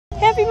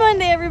Happy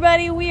Monday,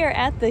 everybody. We are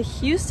at the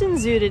Houston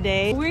Zoo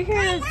today. We're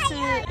here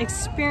to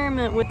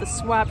experiment with the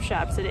swap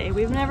shop today.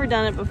 We've never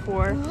done it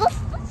before.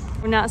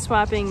 We're not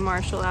swapping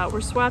Marshall out.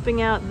 We're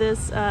swapping out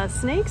this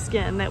snake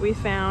skin that we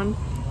found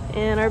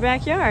in our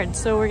backyard.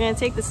 So we're gonna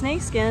take the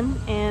snake skin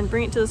and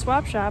bring it to the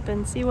swap shop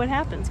and see what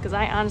happens, because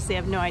I honestly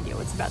have no idea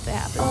what's about to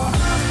happen.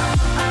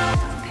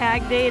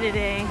 Packed day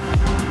today.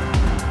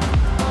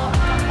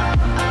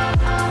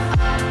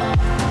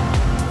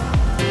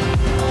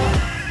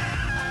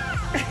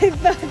 I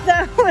thought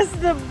that was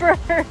the bird.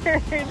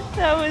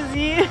 That was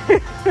you.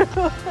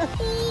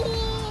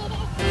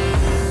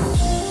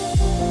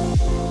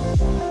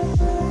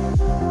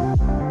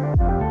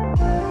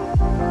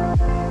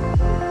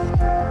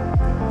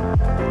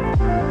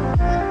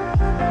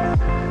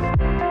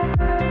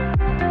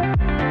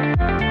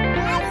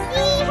 I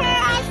see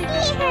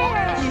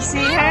her. You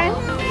see her?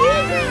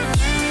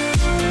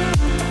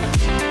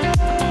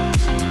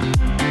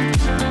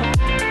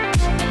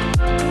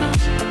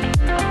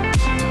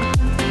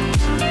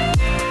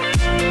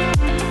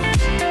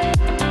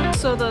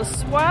 So the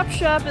swap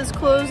shop is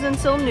closed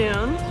until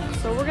noon,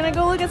 so we're gonna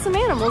go look at some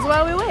animals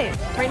while we wait.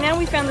 Right now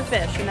we found the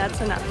fish, and that's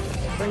enough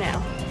for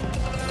now.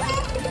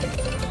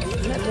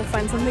 And then we'll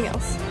find something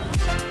else.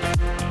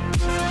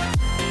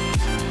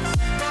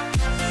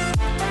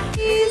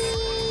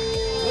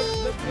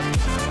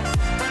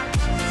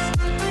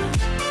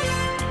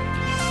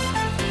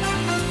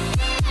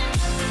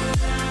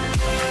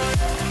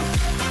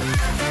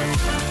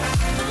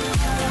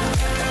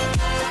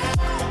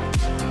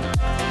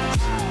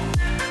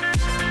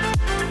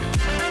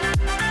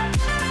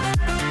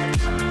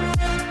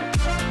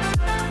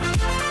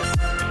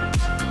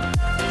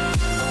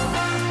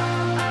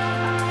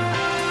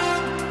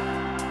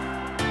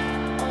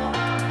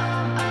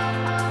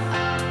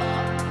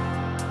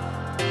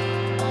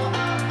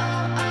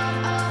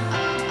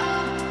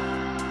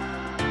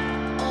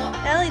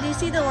 Ellie, do you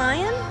see the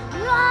lion?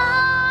 No!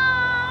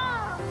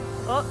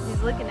 Oh,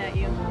 he's looking at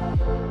you.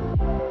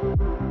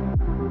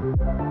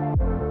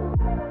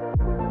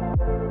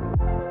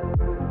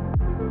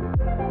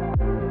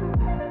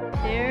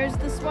 There's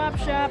the swap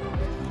shop.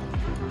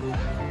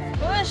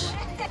 Push!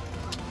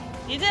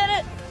 You did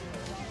it!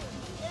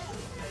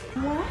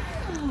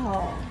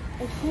 Wow!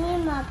 It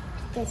came off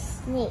the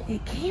snake.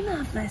 It came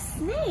off a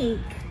snake.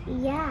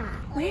 Yeah.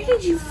 Where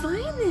did you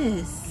find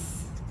this?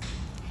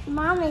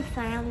 Mommy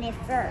found it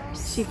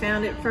first. She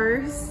found it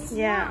first.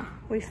 Yeah,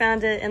 we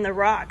found it in the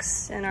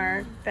rocks in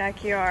our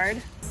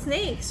backyard.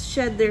 Snakes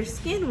shed their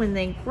skin when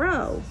they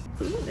grow.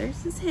 Ooh,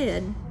 there's his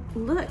head.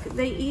 Look,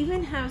 they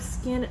even have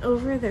skin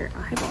over their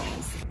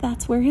eyeballs.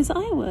 That's where his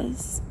eye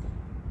was.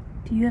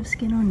 Do you have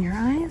skin on your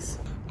eyes?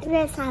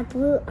 This has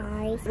blue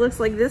eyes. Looks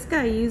like this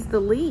guy used the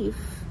leaf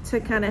to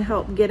kind of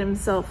help get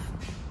himself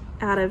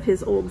out of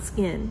his old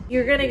skin.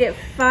 You're gonna get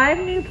 5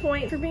 new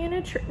points for being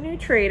a new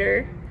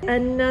trader.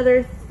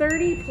 Another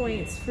 30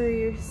 points for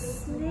your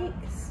snake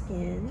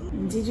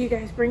skin. Did you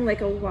guys bring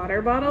like a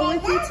water bottle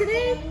with you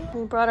today?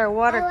 We brought our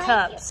water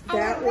cups.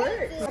 That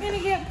works. You're gonna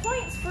get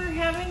points for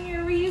having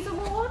your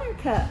reusable water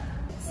cup.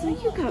 So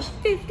you got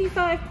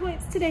 55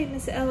 points today,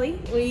 Miss Ellie.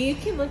 Well, you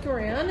can look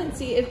around and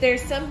see if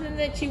there's something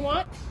that you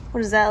want.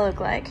 What does that look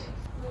like?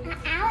 An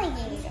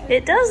alligator.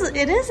 It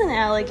is an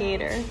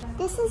alligator.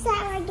 This is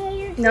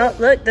alligator. No,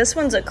 look, this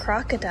one's a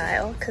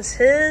crocodile because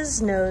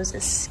his nose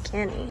is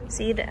skinny.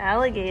 See, the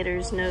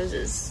alligator's nose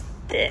is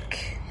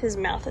thick. His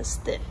mouth is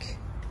thick.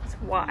 It's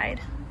wide.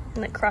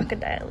 And the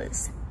crocodile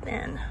is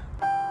thin.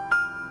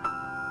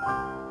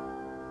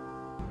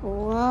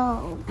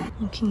 Whoa.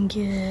 You can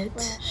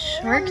get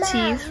shark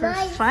teeth for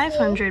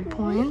 500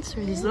 points,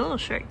 or these little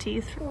shark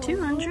teeth for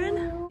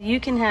 200. You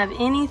can have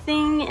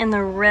anything in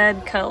the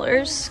red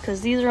colors,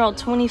 because these are all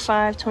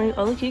 25, 20.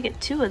 Oh, look, you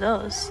get 2 of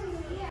those.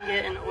 You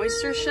get an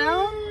oyster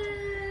shell,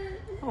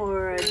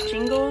 or a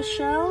jingle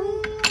shell,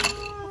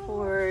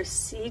 or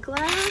sea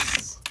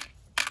glass.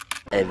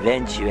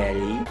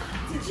 Eventually.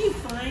 Did you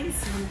find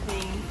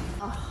something?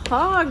 A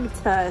hog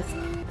tusk.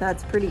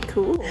 That's pretty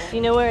cool.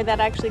 You know where that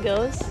actually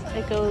goes?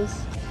 It goes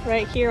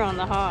right here on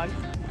the hog.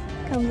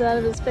 Comes out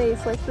of his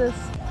face like this.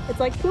 It's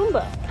like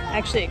Pumbaa.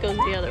 Actually, it goes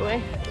the other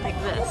way, like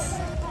this.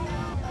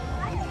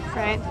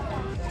 Right?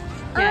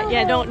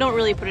 Yeah, don't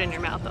really put it in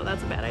your mouth though.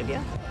 That's a bad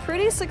idea.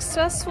 Pretty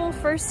successful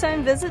first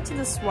time visit to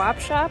the swap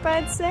shop,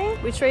 I'd say.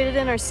 We traded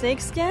in our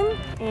snake skin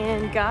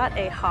and got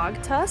a hog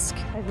tusk.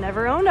 I've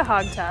never owned a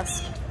hog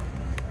tusk.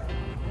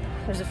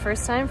 There's a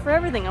first time for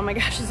everything. Oh my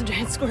gosh, it's a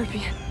giant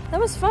scorpion. That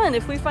was fun.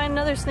 If we find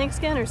another snake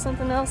skin or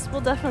something else,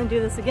 we'll definitely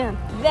do this again.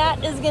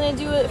 That is gonna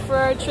do it for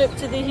our trip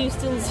to the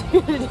Houston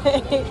Zoo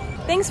today.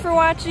 Thanks for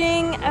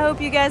watching. I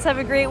hope you guys have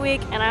a great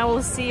week, and I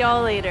will see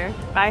y'all later.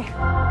 Bye.